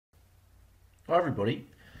Hi everybody,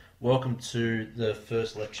 welcome to the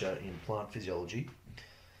first lecture in plant physiology.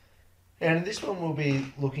 And in this one we'll be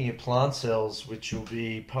looking at plant cells, which will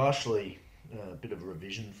be partially a bit of a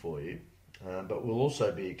revision for you, but we'll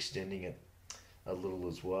also be extending it a little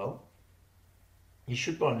as well. You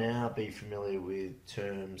should by now be familiar with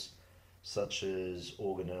terms such as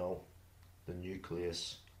organelle, the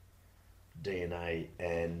nucleus, DNA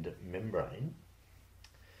and membrane.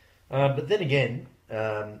 But then again,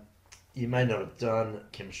 you may not have done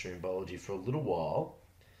chemistry and biology for a little while,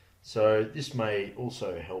 so this may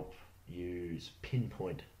also help you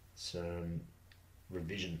pinpoint some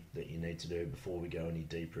revision that you need to do before we go any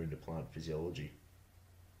deeper into plant physiology.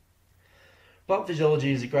 Plant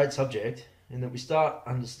physiology is a great subject in that we start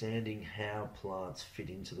understanding how plants fit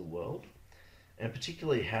into the world and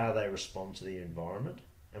particularly how they respond to the environment,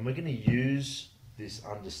 and we're going to use this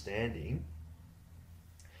understanding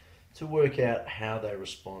to work out how they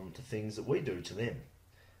respond to things that we do to them.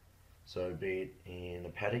 So be it in a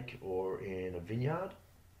paddock or in a vineyard,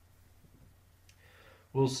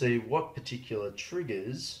 we'll see what particular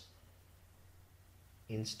triggers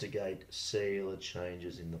instigate cellular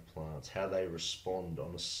changes in the plants, how they respond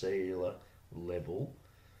on a cellular level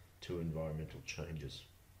to environmental changes.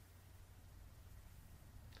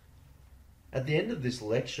 At the end of this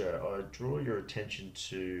lecture, I draw your attention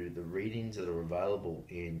to the readings that are available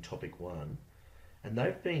in topic 1, and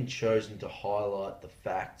they've been chosen to highlight the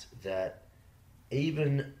fact that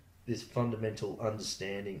even this fundamental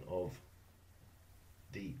understanding of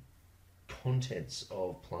the contents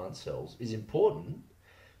of plant cells is important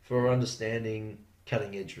for understanding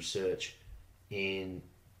cutting-edge research in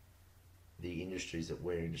the industries that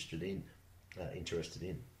we're interested in.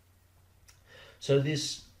 So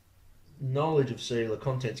this knowledge of cellular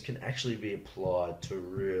contents can actually be applied to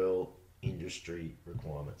real industry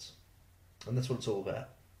requirements. And that's what it's all about.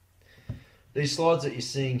 These slides that you're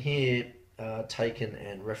seeing here are taken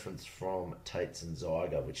and referenced from Tates and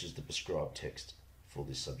Zeiger, which is the prescribed text for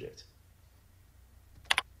this subject.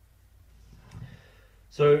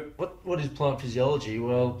 So what is plant physiology?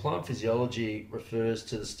 Well, plant physiology refers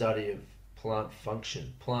to the study of plant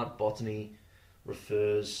function. Plant botany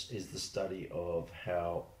is the study of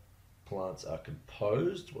how plants are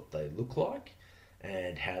composed, what they look like,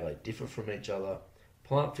 and how they differ from each other.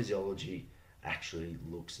 Plant physiology actually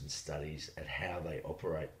looks and studies at how they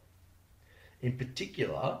operate. In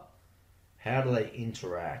particular, how do they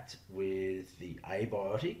interact with the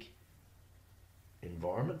abiotic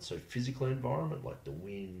environment, so physical environment like the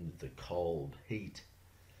wind, the cold, heat,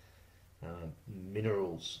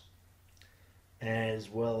 minerals, as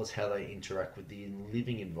well as how they interact with the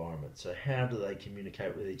living environment. So how do they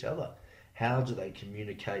communicate with each other? How do they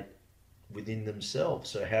communicate within themselves?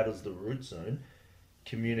 So how does the root zone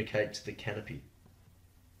communicate to the canopy?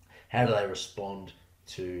 How do they respond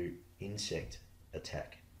to insect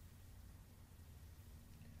attack?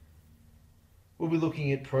 We'll be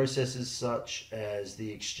looking at processes such as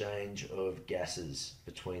the exchange of gases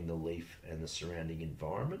between the leaf and the surrounding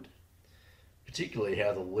environment, particularly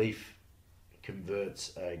how the leaf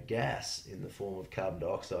converts a gas in the form of carbon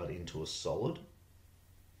dioxide into a solid,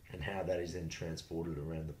 and how that is then transported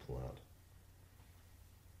around the plant.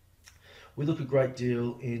 We look a great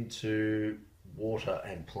deal into water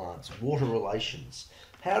and plants, water relations.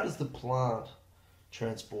 How does the plant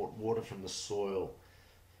transport water from the soil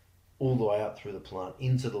all the way up through the plant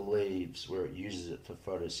into the leaves where it uses it for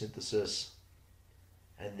photosynthesis,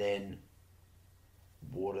 and then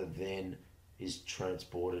water then is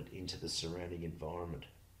transported into the surrounding environment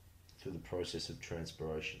through the process of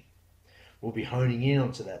transpiration. We'll be honing in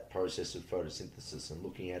onto that process of photosynthesis and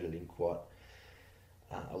looking at it in quite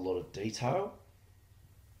a lot of detail.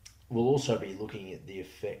 We'll also be looking at the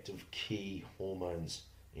effect of key hormones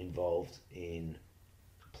involved in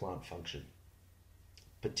plant function,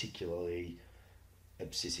 particularly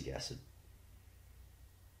abscisic acid.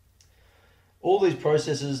 All these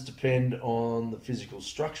processes depend on the physical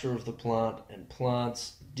structure of the plant, and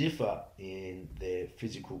plants differ in their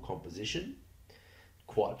physical composition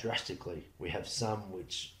quite drastically. We have some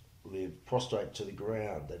which live prostrate to the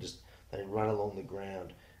ground. They run along the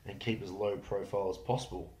ground and keep as low profile as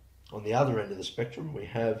possible. On the other end of the spectrum, we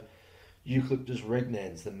have Eucalyptus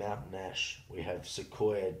regnans, the mountain ash. We have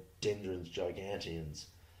Sequoia dendrons giganteans,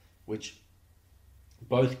 which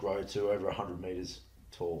both grow to over 100 meters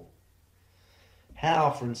tall.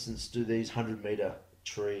 How, for instance, do these 100-meter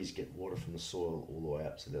trees get water from the soil all the way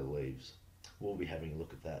up to their leaves? We'll be having a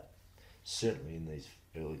look at that, certainly in these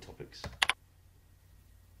early topics.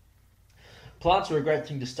 Plants are a great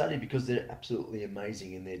thing to study because they're absolutely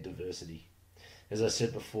amazing in their diversity. As I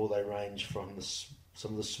said before, they range from the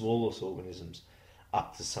some of the smallest organisms,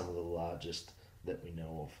 up to some of the largest that we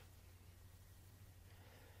know of.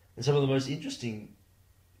 And some of the most interesting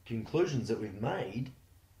conclusions that we've made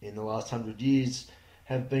in the last 100 years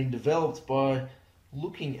have been developed by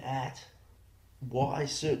looking at why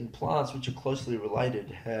certain plants which are closely related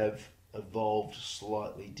have evolved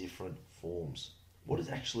slightly different forms. What is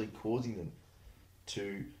actually causing them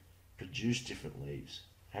to produce different leaves,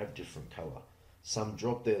 have different colour? Some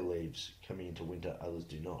drop their leaves coming into winter, others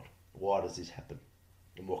do not. Why does this happen?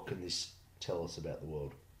 And what can this tell us about the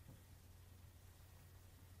world?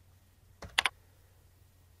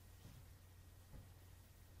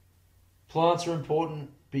 Plants are important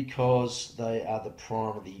because they are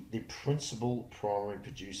the principal primary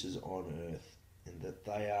producers on Earth, and that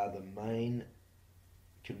they are the main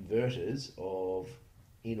converters of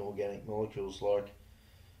inorganic molecules like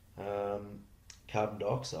carbon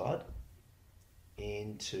dioxide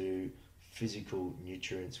into physical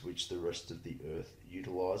nutrients which the rest of the Earth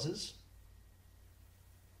utilises.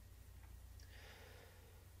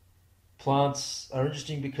 Plants are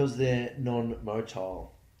interesting because they're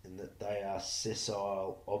non-motile, in that they are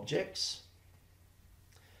sessile objects.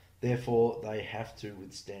 Therefore, they have to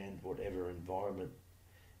withstand whatever environment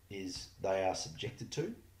they are subjected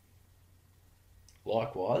to.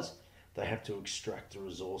 Likewise, they have to extract the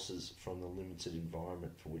resources from the limited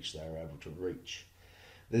environment for which they are able to reach.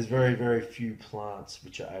 There's very, very few plants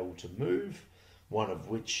which are able to move, one of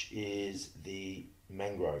which is the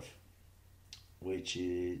mangrove, which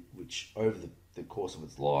over the course of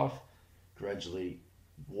its life gradually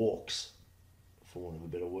walks, for want of a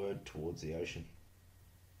better word, towards the ocean.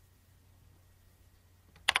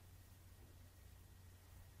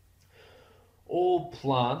 All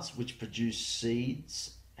plants which produce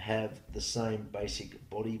seeds have the same basic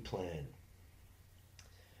body plan.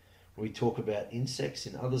 When we talk about insects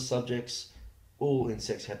in other subjects, all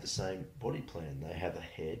insects have the same body plan. They have a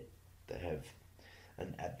head, they have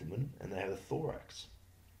an abdomen, and they have a thorax.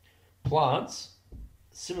 Plants,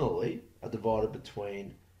 similarly, are divided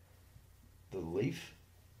between the leaf,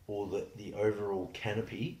 or the overall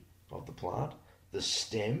canopy of the plant, the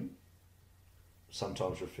stem,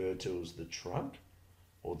 sometimes referred to as the trunk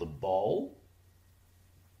or the bole,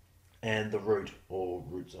 and the root or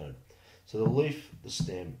root zone. So the leaf, the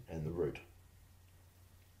stem, and the root.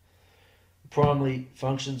 The primary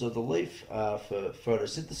functions of the leaf are for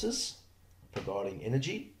photosynthesis, providing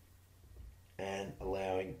energy, and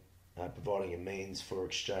providing a means for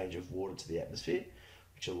exchange of water to the atmosphere,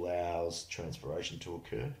 which allows transpiration to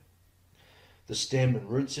occur. The stem and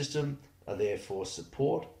root system are there for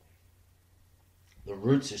support. The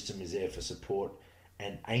root system is there for support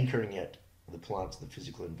and anchoring the plant to the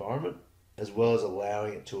physical environment, as well as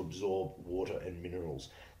allowing it to absorb water and minerals.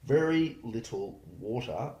 Very little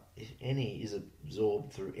water, if any, is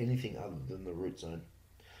absorbed through anything other than the root zone.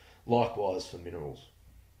 Likewise for minerals.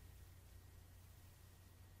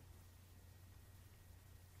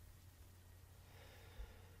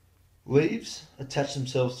 Leaves attach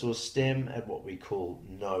themselves to a stem at what we call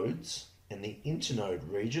nodes, and the internode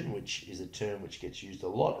region, which is a term which gets used a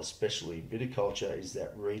lot, especially in viticulture, is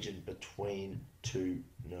that region between two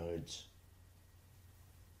nodes.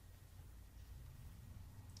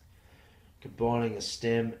 Combining a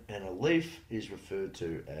stem and a leaf is referred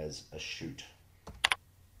to as a shoot.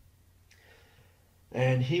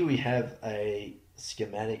 And here we have a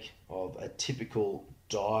schematic of a typical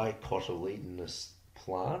dicotyledonous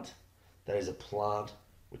plant. That is a plant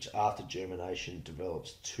which after germination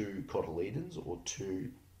develops two cotyledons, or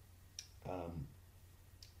two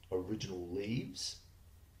original leaves.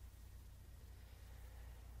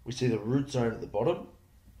 We see the root zone at the bottom.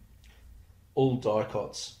 All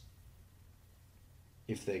dicots,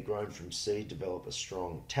 if they're grown from seed, develop a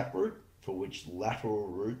strong taproot, for which lateral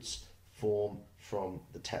roots form from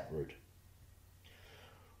the taproot.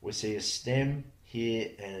 We see a stem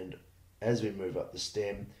here, and as we move up the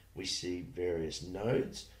stem, we see various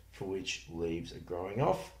nodes for which leaves are growing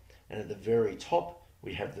off, and at the very top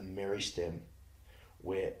we have the meristem,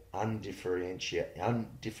 where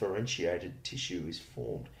undifferentiated tissue is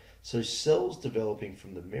formed. So cells developing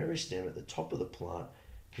from the meristem at the top of the plant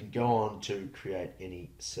can go on to create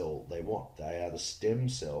any cell they want. They are the stem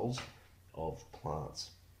cells of plants.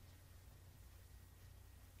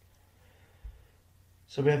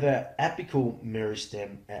 So we have our apical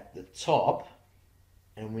meristem at the top,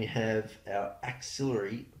 and we have our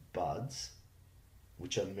axillary buds,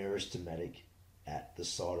 which are meristematic at the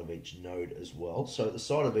side of each node as well. So at the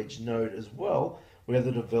side of each node as well, we have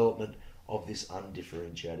the development of this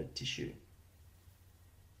undifferentiated tissue.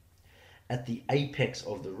 At the apex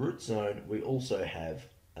of the root zone, we also have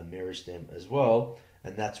a a meristem as well,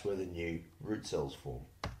 and that's where the new root cells form.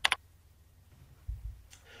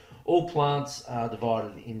 All plants are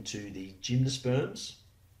divided into the gymnosperms,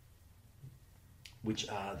 which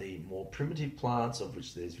are the more primitive plants, of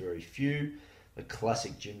which there's very few. The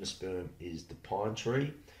classic gymnosperm is the pine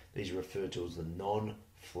tree. These are referred to as the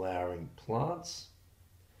non-flowering plants.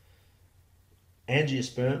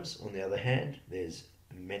 Angiosperms, on the other hand, there's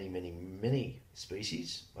many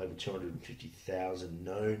species, over 250,000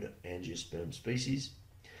 known angiosperm species,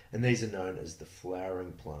 and these are known as the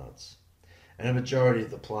flowering plants. And a majority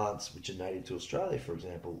of the plants which are native to Australia, for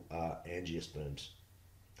example, are angiosperms,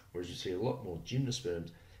 whereas you see a lot more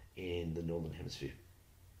gymnosperms in the Northern Hemisphere.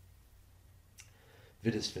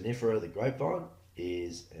 Vitis vinifera, the grapevine,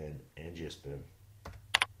 is an angiosperm.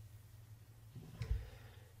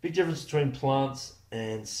 Big difference between plants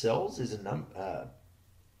and cells is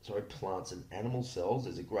plants and animal cells.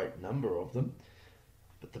 There's a great number of them,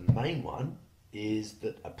 but the main one is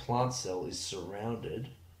that a plant cell is surrounded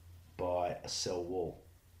by a cell wall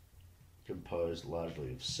composed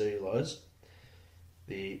largely of cellulose.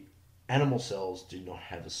 The animal cells do not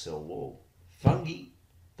have a cell wall. Fungi,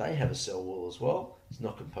 they have a cell wall as well. It's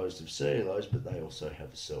not composed of cellulose, but they also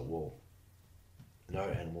have a cell wall. No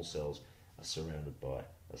animal cells are surrounded by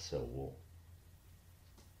a cell wall.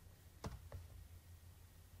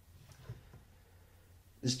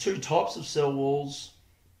 There's two types of cell walls.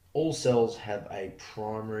 All cells have a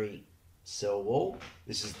primary cell wall.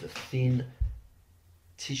 This is the thin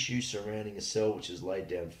tissue surrounding a cell which is laid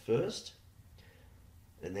down first.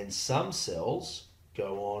 And then some cells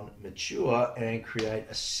go on, mature, and create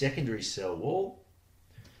a secondary cell wall,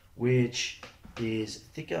 which is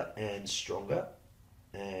thicker and stronger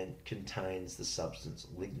and contains the substance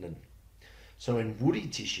lignin. So in woody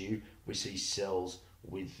tissue, we see cells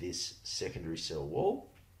with this secondary cell wall,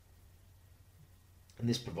 and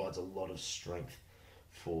this provides a lot of strength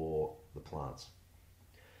for the plants.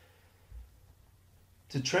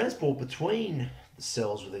 To transport between the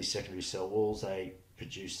cells with these secondary cell walls, they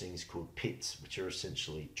produce things called pits, which are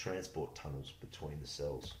essentially transport tunnels between the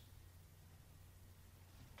cells.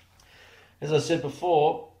 As I said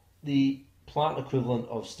before, the plant equivalent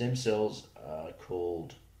of stem cells are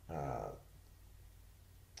called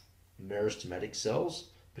meristematic cells,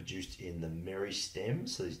 produced in the meristem.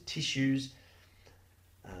 So these tissues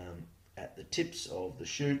at the tips of the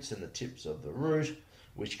shoots and the tips of the root,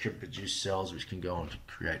 which can produce cells which can go on to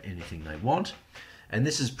create anything they want. And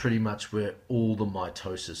this is pretty much where all the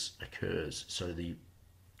mitosis occurs, so the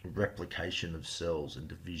replication of cells and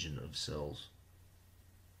division of cells.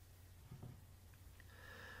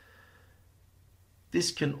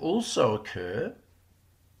 This can also occur,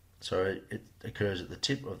 so it occurs at the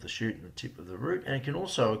tip of the shoot and the tip of the root, and it can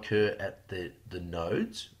also occur at the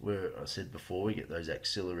nodes, where I said before we get those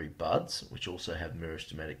axillary buds, which also have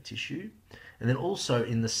meristematic tissue. And then also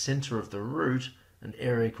in the center of the root, an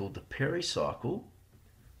area called the pericycle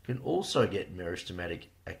can also get meristematic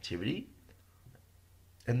activity.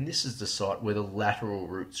 And this is the site where the lateral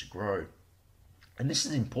roots grow. And this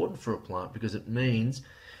is important for a plant because it means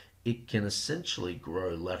it can essentially grow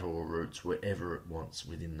lateral roots wherever it wants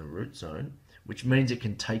within the root zone, which means it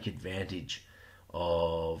can take advantage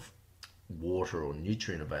of water or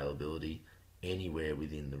nutrient availability anywhere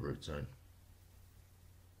within the root zone.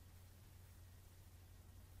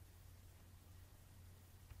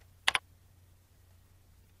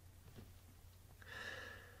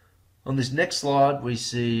 On this next slide, we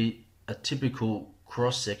see a typical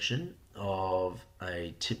cross-section of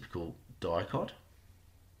a typical dicot.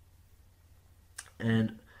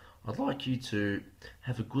 And I'd like you to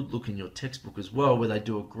have a good look in your textbook as well, where they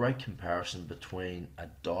do a great comparison between a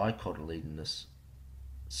dicotyledonous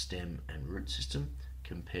stem and root system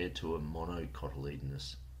compared to a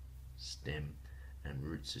monocotyledonous stem and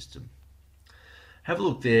root system. Have a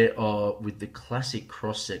look there with the classic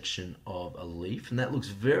cross-section of a leaf, and that looks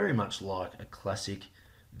very much like a classic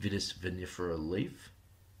Vitis vinifera leaf.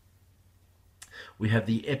 We have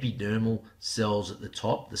the epidermal cells at the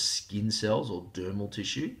top, the skin cells or dermal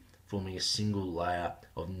tissue, forming a single layer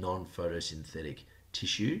of non-photosynthetic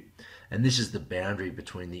tissue. And this is the boundary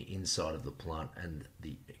between the inside of the plant and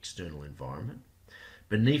the external environment.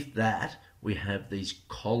 Beneath that, we have these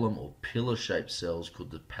column or pillar-shaped cells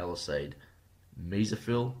called the palisade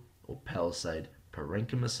mesophyll or palisade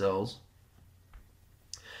parenchyma cells.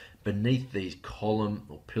 Beneath these column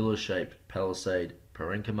or pillar-shaped palisade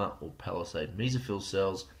parenchyma or palisade mesophyll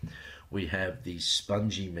cells, we have the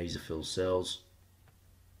spongy mesophyll cells,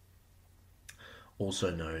 also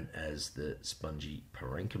known as the spongy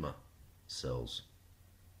parenchyma cells.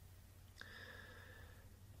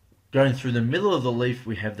 Going through the middle of the leaf,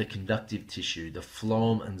 we have the conductive tissue, the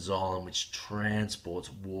phloem and xylem, which transports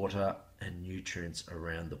water and nutrients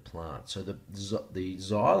around the plant. So the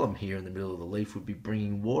xylem here in the middle of the leaf would be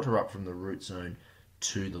bringing water up from the root zone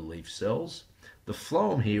to the leaf cells. The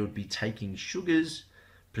phloem here would be taking sugars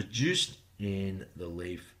produced in the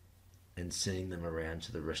leaf and sending them around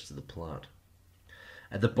to the rest of the plant.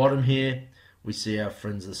 At the bottom here, we see our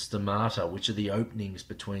friends the stomata, which are the openings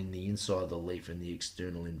between the inside of the leaf and the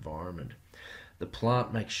external environment. The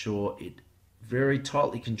plant makes sure it very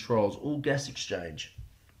tightly controls all gas exchange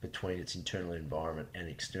between its internal environment and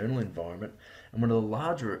external environment. And one of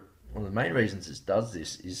the main reasons it does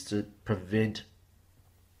this is to prevent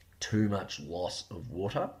too much loss of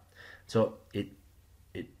water. So it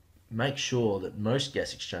makes sure that most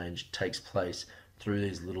gas exchange takes place through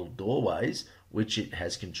these little doorways, which it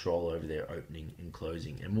has control over their opening and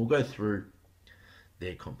closing. And we'll go through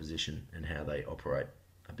their composition and how they operate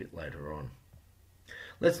a bit later on.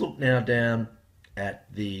 Let's look now down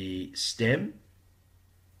at the stem.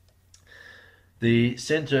 The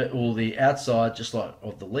center, or the outside, just like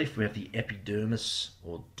of the leaf, we have the epidermis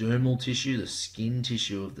or dermal tissue, the skin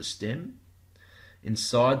tissue of the stem.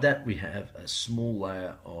 Inside that, we have a small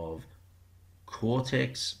layer of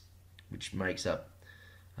cortex, which makes up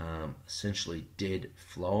essentially dead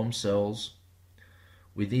phloem cells.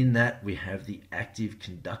 Within that, we have the active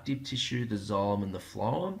conductive tissue, the xylem and the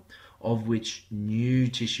phloem, of which new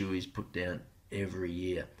tissue is put down every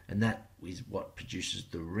year. And that is what produces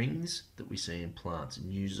the rings that we see in plants,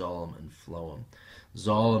 new xylem and phloem.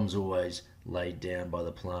 Xylem's always laid down by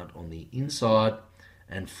the plant on the inside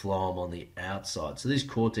and phloem on the outside. So this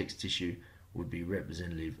cortex tissue would be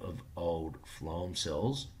representative of old phloem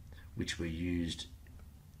cells, which were used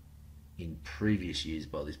in previous years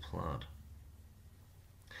by this plant.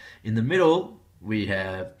 In the middle, we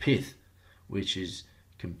have pith, which is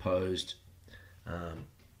composed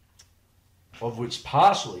of which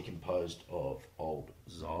partially composed of old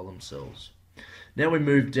xylem cells. Now we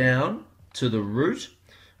move down to the root,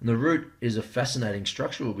 and the root is a fascinating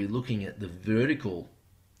structure. We'll be looking at the vertical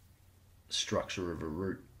structure of a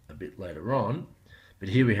root a bit later on, but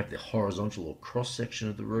here we have the horizontal or cross section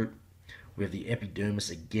of the root. We have the epidermis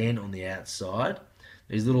again on the outside.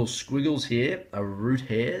 These little squiggles here are root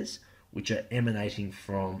hairs, which are emanating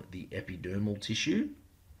from the epidermal tissue.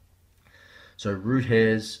 So root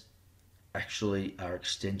hairs actually are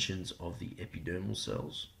extensions of the epidermal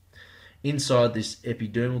cells. Inside this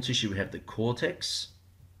epidermal tissue, we have the cortex,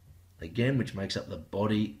 again, which makes up the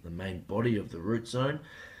main body of the root zone.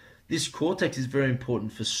 This cortex is very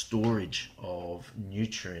important for storage of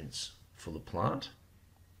nutrients for the plant.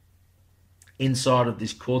 Inside of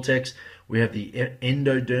this cortex, we have the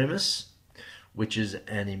endodermis, which is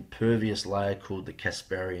an impervious layer called the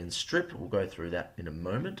Casparian strip. We'll go through that in a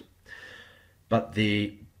moment. But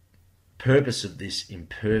the purpose of this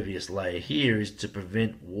impervious layer here is to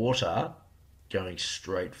prevent water going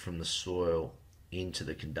straight from the soil into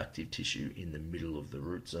the conductive tissue in the middle of the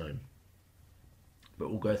root zone.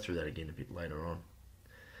 But we'll go through that again a bit later on.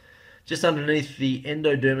 Just underneath the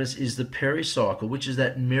endodermis is the pericycle, which is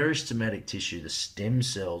that meristematic tissue, the stem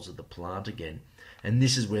cells of the plant again. And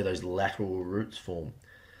this is where those lateral roots form.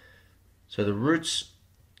 So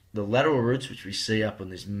the lateral roots, which we see up on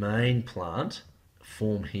this main plant,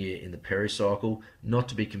 form here in the pericycle, not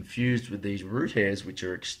to be confused with these root hairs, which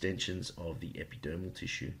are extensions of the epidermal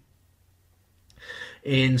tissue.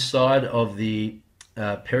 Inside of the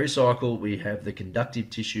pericycle, we have the conductive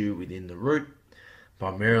tissue within the root,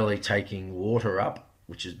 primarily taking water up,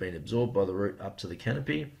 which has been absorbed by the root up to the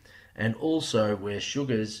canopy, and also where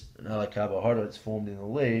sugars and other carbohydrates formed in the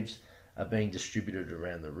leaves are being distributed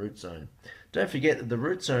around the root zone. Don't forget that the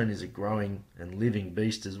root zone is a growing and living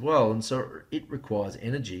beast as well, and so it requires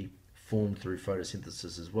energy formed through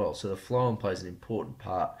photosynthesis as well. So the phloem plays an important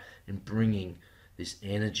part in bringing this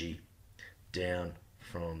energy down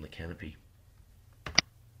from the canopy.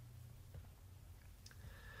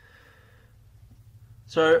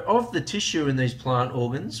 So of the tissue in these plant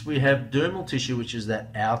organs, we have dermal tissue, which is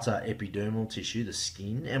that outer epidermal tissue, the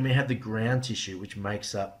skin, and we have the ground tissue, which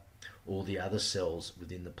makes up all the other cells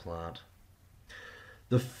within the plant.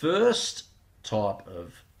 The first type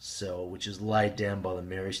of cell, which is laid down by the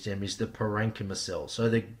meristem, is the parenchyma cell. So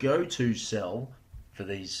the go-to cell for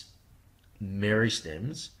these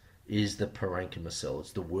meristems is the parenchyma cell.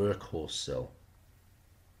 It's the workhorse cell.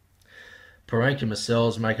 Parenchyma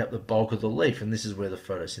cells make up the bulk of the leaf, and this is where the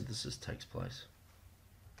photosynthesis takes place.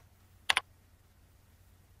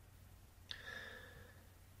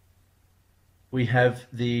 We have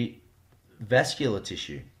the vascular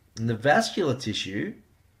tissue. And the vascular tissue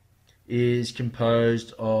is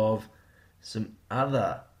composed of some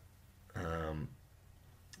other, and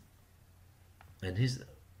here's,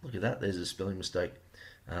 look at that, there's a spelling mistake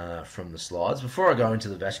from the slides. Before I go into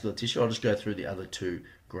the vascular tissue, I'll just go through the other two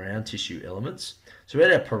ground tissue elements. So we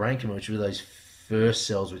had our parenchyma, which were those first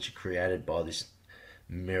cells which are created by this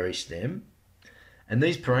meristem. And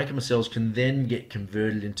these parenchyma cells can then get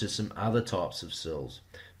converted into some other types of cells.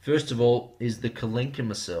 First of all is the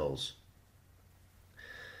collenchyma cells.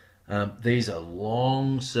 These are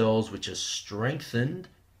long cells which are strengthened.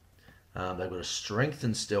 They've got a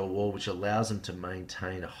strengthened cell wall which allows them to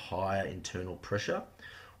maintain a higher internal pressure,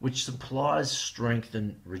 which supplies strength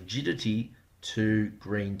and rigidity to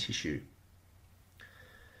green tissue.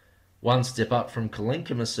 One step up from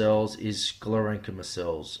collenchyma cells is sclerenchyma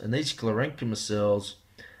cells, and these sclerenchyma cells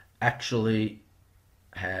actually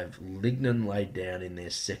have lignin laid down in their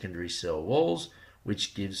secondary cell walls,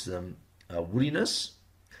 which gives them a woodiness,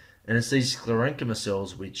 and it's these sclerenchyma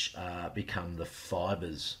cells which become the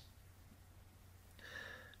fibers.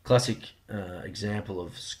 Classic example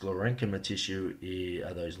of sclerenchyma tissue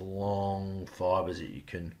are those long fibers that you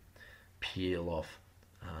can peel off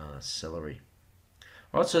celery.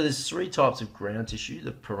 Right, so there's three types of ground tissue: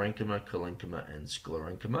 the parenchyma, collenchyma, and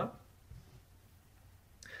sclerenchyma.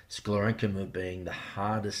 Sclerenchyma being the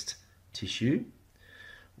hardest tissue,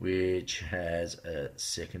 which has a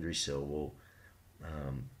secondary cell wall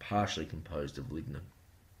partially composed of lignin.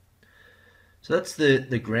 So that's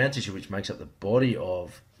the ground tissue which makes up the body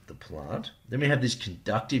of the plant. Then we have this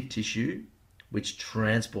conductive tissue which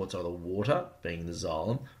transports either water, being the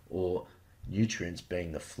xylem, or nutrients,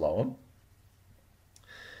 being the phloem.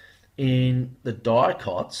 In the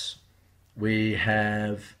dicots, we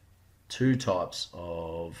have two types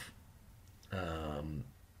of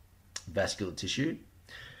vascular tissue.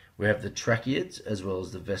 We have the tracheids as well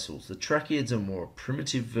as the vessels. The tracheids are more a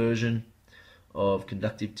primitive version of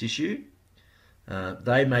conductive tissue.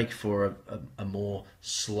 They make for a more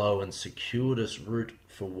slow and circuitous route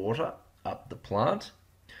for water up the plant,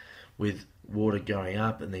 with water going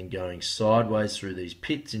up and then going sideways through these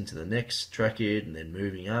pits into the next tracheid and then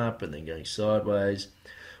moving up and then going sideways,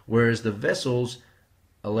 whereas the vessels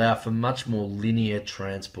allow for much more linear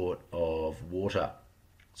transport of water.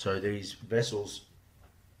 So these vessels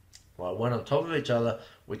lie one on top of each other,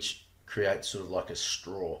 which creates sort of like a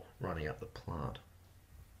straw running up the plant.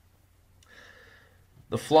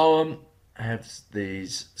 The phloem has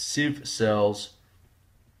these sieve cells,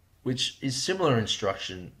 which is similar in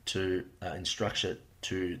structure to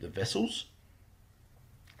the vessels.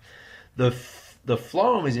 The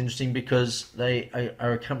phloem is interesting because they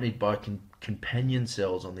are accompanied by companion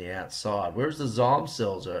cells on the outside, whereas the xylem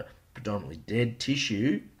cells are predominantly dead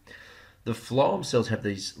tissue. The phloem cells have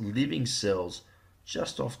these living cells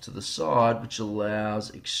just off to the side, which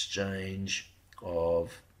allows exchange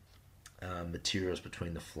of materials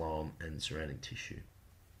between the phloem and surrounding tissue.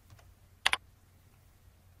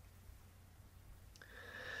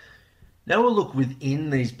 Now we'll look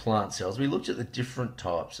within these plant cells. We looked at the different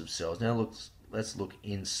types of cells. Now let's look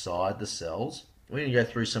inside the cells. We're going to go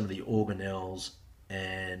through some of the organelles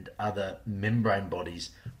and other membrane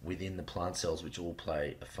bodies within the plant cells which all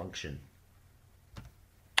play a function.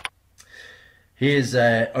 Here's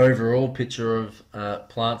an overall picture of a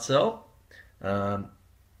plant cell, of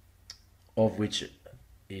which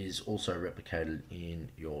is also replicated in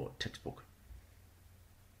your textbook.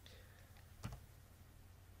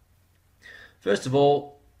 First of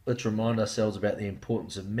all, let's remind ourselves about the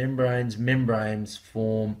importance of membranes. Membranes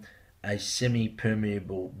form a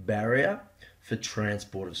semi-permeable barrier for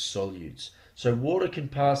transport of solutes. So water can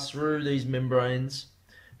pass through these membranes,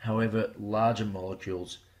 however larger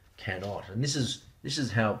molecules cannot. And this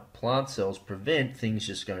is how plant cells prevent things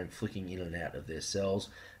just going flicking in and out of their cells.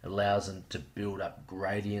 It allows them to build up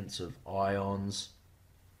gradients of ions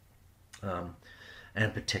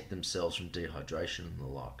and protect themselves from dehydration and the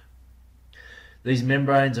like. These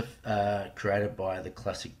membranes are created by the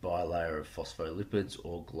classic bilayer of phospholipids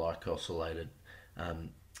or glycosylated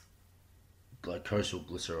glycosyl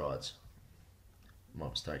glycerides. My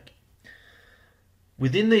mistake.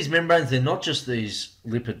 Within these membranes, they're not just these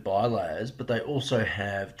lipid bilayers, but they also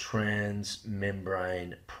have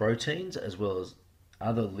transmembrane proteins as well as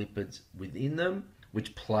other lipids within them,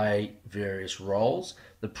 which play various roles.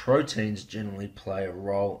 The proteins generally play a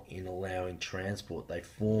role in allowing transport. They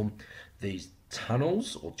form these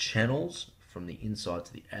tunnels or channels from the inside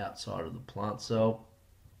to the outside of the plant cell,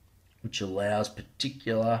 which allows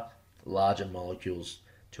particular larger molecules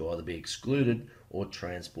to either be excluded or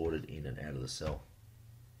transported in and out of the cell.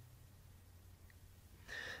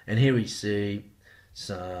 And here we see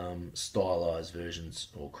some stylized versions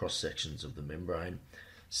or cross sections of the membrane,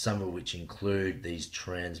 some of which include these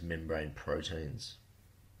transmembrane proteins.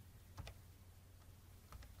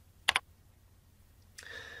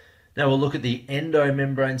 Now we'll look at the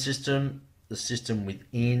endomembrane system, the system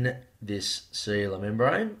within this cellular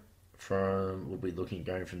membrane. We'll be looking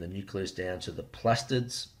going from the nucleus down to the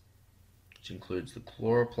plastids, which includes the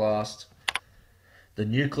chloroplast. The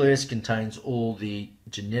nucleus contains all the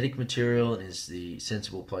genetic material and is the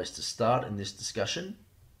sensible place to start in this discussion.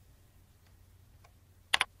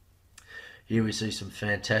 Here we see some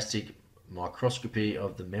fantastic microscopy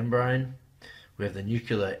of the membrane. We have the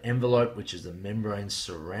nuclear envelope, which is the membrane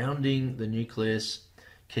surrounding the nucleus,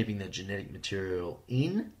 keeping the genetic material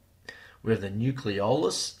in. We have the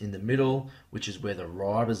nucleolus in the middle, which is where the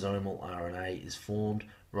ribosomal RNA is formed.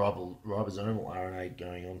 Ribosomal RNA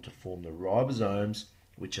going on to form the ribosomes,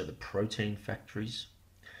 which are the protein factories.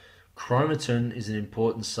 Chromatin is an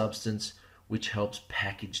important substance which helps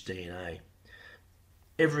package DNA.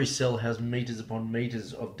 Every cell has meters upon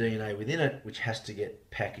meters of DNA within it, which has to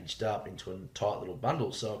get packaged up into a tight little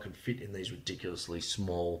bundle so it can fit in these ridiculously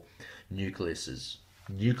small nuclei.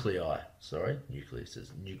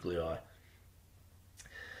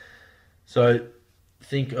 So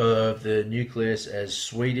think of the nucleus as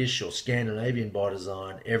Swedish or Scandinavian by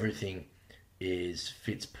design. Everything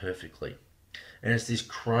fits perfectly. And it's this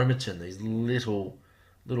chromatin, these little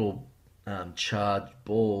charged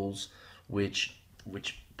balls which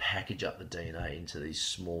package up the DNA into these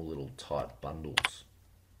small little tight bundles.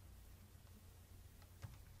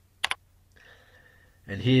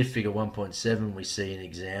 And here, figure 1.7, we see an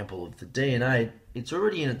example of the DNA. It's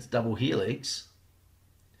already in its double helix,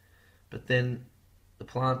 but then the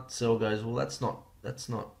plant cell goes, well, that's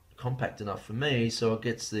not compact enough for me, so it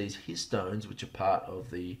gets these histones, which are part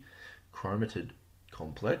of the chromatid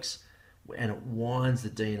complex, and it winds the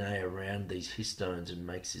DNA around these histones and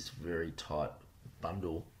makes this very tight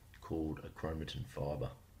bundle called a chromatin fiber.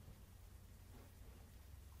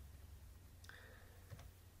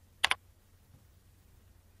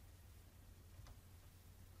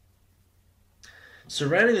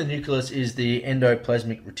 Surrounding the nucleus is the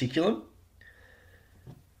endoplasmic reticulum.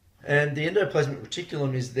 And the endoplasmic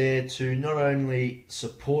reticulum is there to not only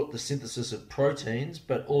support the synthesis of proteins,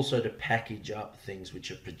 but also to package up things which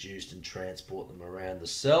are produced and transport them around the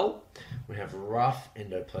cell. We have rough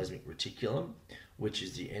endoplasmic reticulum, which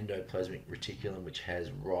is the endoplasmic reticulum which has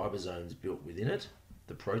ribosomes built within it,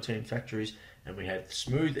 the protein factories, and we have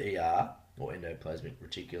smooth ER, or endoplasmic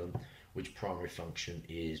reticulum, which primary function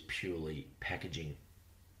is purely packaging.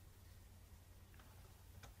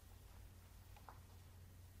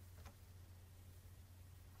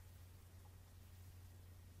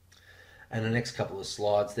 And the next couple of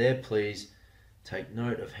slides there, please take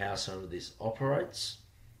note of how some of this operates.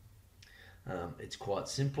 It's quite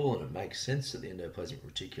simple, and it makes sense that the endoplasmic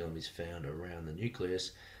reticulum is found around the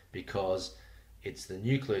nucleus because it's the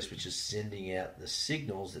nucleus which is sending out the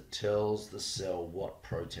signals that tells the cell what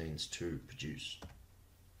proteins to produce.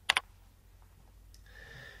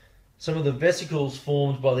 Some of the vesicles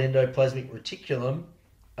formed by the endoplasmic reticulum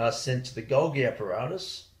are sent to the Golgi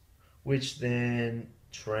apparatus, which then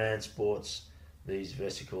transports these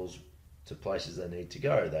vesicles to places they need to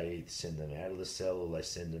go. They either send them out of the cell, or they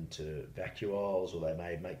send them to vacuoles, or they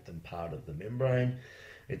may make them part of the membrane.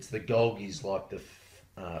 It's the Golgi's like the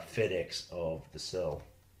FedEx of the cell.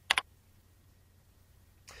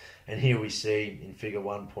 And here we see in figure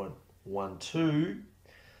 1.12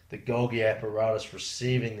 the Golgi apparatus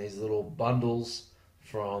receiving these little bundles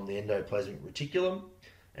from the endoplasmic reticulum,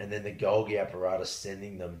 and then the Golgi apparatus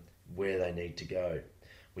sending them where they need to go.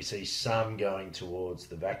 We see some going towards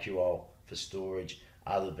the vacuole for storage,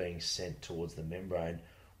 other being sent towards the membrane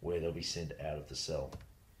where they'll be sent out of the cell.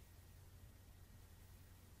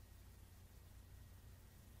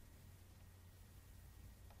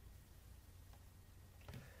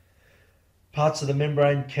 Parts of the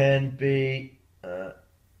membrane can be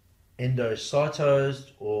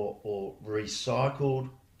endocytosed or recycled,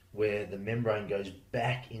 where the membrane goes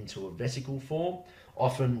back into a vesicle form.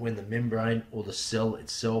 Often when the membrane or the cell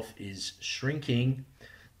itself is shrinking,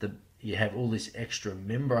 you have all this extra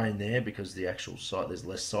membrane there because the actual site, there's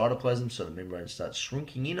less cytoplasm, so the membrane starts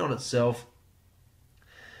shrinking in on itself.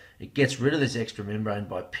 It gets rid of this extra membrane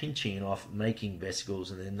by pinching it off, making vesicles,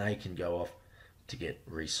 and then they can go off to get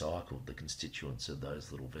recycled, the constituents of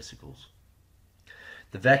those little vesicles.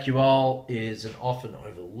 The vacuole is an often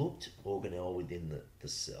overlooked organelle within the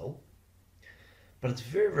cell, but it's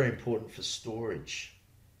very, very important for storage.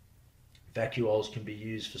 Vacuoles can be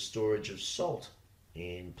used for storage of salt,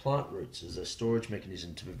 in plant roots as a storage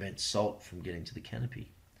mechanism to prevent salt from getting to the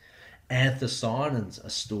canopy. Anthocyanins are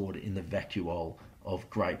stored in the vacuole of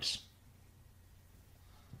grapes.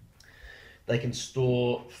 They can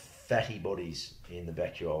store fatty bodies in the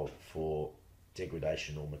vacuole for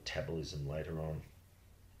degradation or metabolism later on.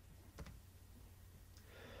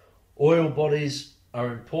 Oil bodies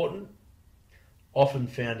are important, often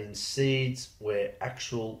found in seeds where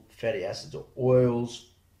actual fatty acids or oils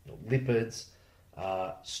or lipids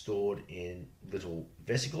are stored in little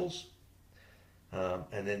vesicles.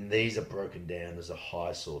 And then these are broken down as a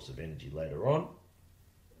high source of energy later on.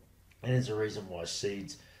 And there's a reason why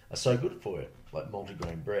seeds are so good for you, like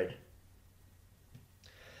multigrain bread.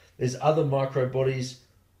 There's other microbodies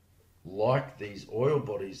like these oil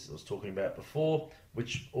bodies I was talking about before,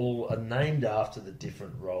 which all are named after the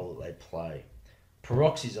different role that they play.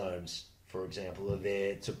 Peroxisomes, for example, are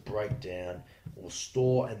there to break down or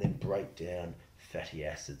store and then break down fatty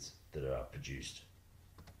acids that are produced.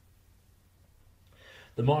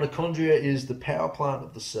 The mitochondria is the power plant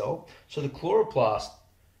of the cell. So the chloroplast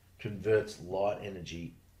converts light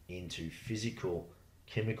energy into physical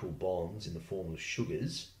chemical bonds in the form of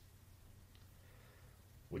sugars,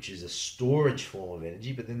 which is a storage form of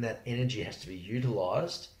energy, but then that energy has to be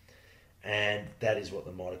utilized, and that is what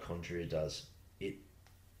the mitochondria does. It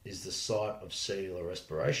is the site of cellular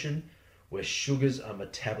respiration, where sugars are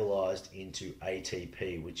metabolized into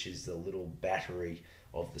ATP, which is the little battery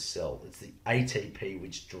of the cell. It's the ATP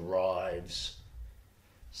which drives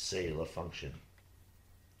cellular function,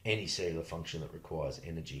 any cellular function that requires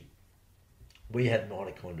energy. We have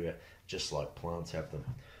mitochondria just like plants have them.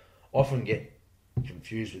 Often get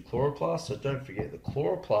confused with chloroplasts, so don't forget the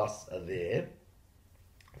chloroplasts are there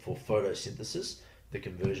for photosynthesis, the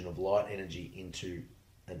conversion of light energy into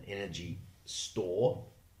an energy store,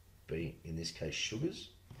 be in this case sugars.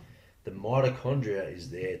 The mitochondria is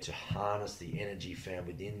there to harness the energy found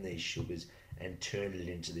within these sugars and turn it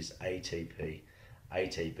into this ATP.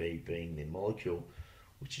 ATP being the molecule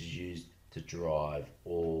which is used to drive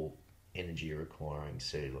all energy requiring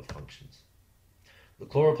cellular functions. The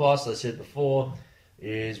chloroplast, as I said before,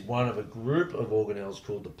 is one of a group of organelles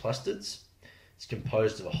called the plastids. It's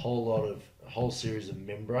composed of a whole series of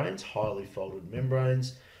membranes, highly folded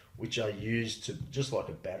membranes, which are used to, just like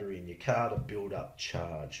a battery in your car, to build up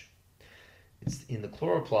charge. It's in the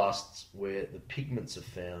chloroplasts where the pigments are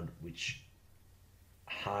found which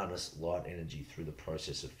harness light energy through the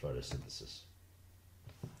process of photosynthesis.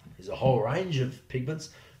 There's a whole range of pigments,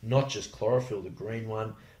 not just chlorophyll, the green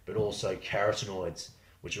one, but also carotenoids,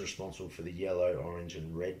 which are responsible for the yellow, orange,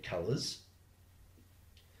 and red colours.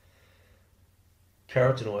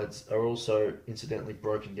 Carotenoids are also incidentally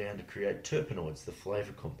broken down to create terpenoids, the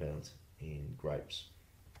flavour compounds in grapes.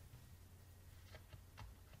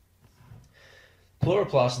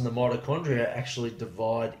 Chloroplasts and the mitochondria actually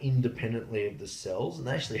divide independently of the cells, and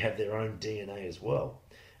they actually have their own DNA as well.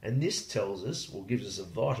 And this tells us, or gives us a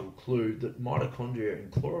vital clue, that mitochondria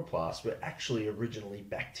and chloroplasts were actually originally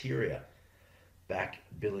bacteria back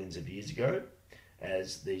billions of years ago,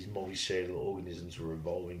 as these multicellular organisms were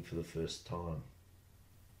evolving for the first time.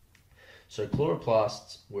 So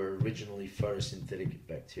chloroplasts were originally photosynthetic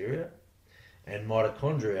bacteria, and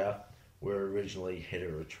mitochondria were originally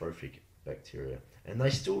heterotrophic bacteria. And they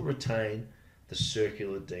still retain the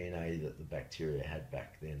circular DNA that the bacteria had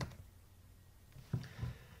back then.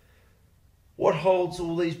 What holds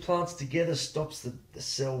all these plants together, stops the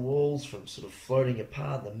cell walls from sort of floating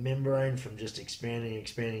apart, the membrane from just expanding?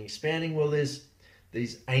 Well, there's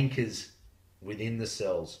these anchors within the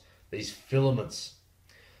cells, these filaments.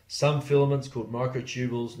 Some filaments, called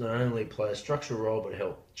microtubules, not only play a structural role but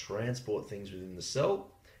help transport things within the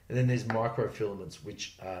cell. And then there's microfilaments,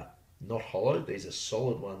 which are not hollow. These are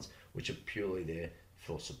solid ones, which are purely there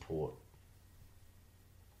for support.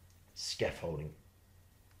 Scaffolding.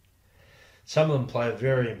 Some of them play a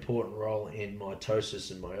very important role in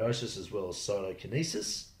mitosis and meiosis, as well as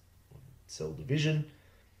cytokinesis, cell division.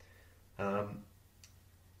 And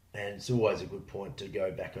it's always a good point to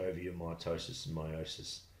go back over your mitosis and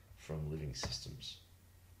meiosis from living systems.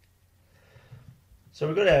 So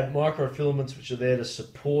we've got our microfilaments, which are there to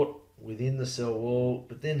support within the cell wall,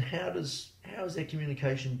 but then how is there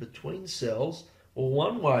communication between cells? Well,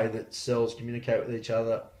 one way that cells communicate with each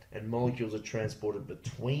other and molecules are transported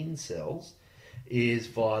between cells is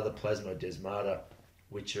via the plasmodesmata,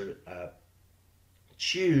 which are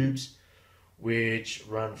tubes which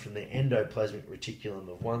run from the endoplasmic reticulum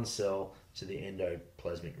of one cell to the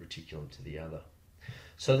endoplasmic reticulum to the other.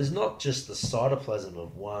 So there's not just the cytoplasm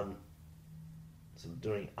of one sort of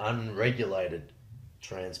doing unregulated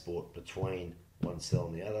transport between one cell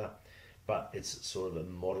and the other, but it's sort of a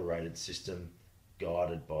moderated system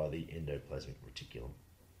guided by the endoplasmic reticulum.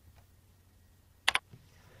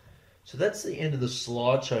 So that's the end of the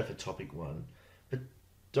slideshow for topic 1. But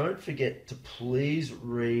don't forget to please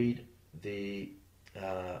read the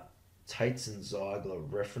Tates and Ziegler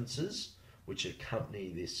references which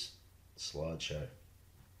accompany this slideshow.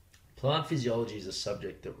 Plant physiology is a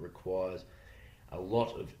subject that requires a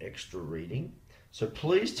lot of extra reading. So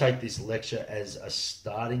please take this lecture as a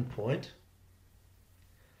starting point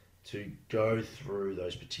to go through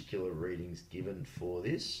those particular readings given for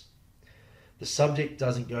this. The subject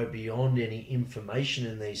doesn't go beyond any information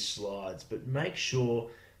in these slides, but make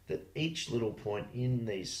sure that each little point in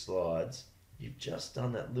these slides, you've just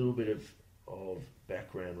done that little bit of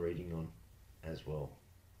background reading on as well.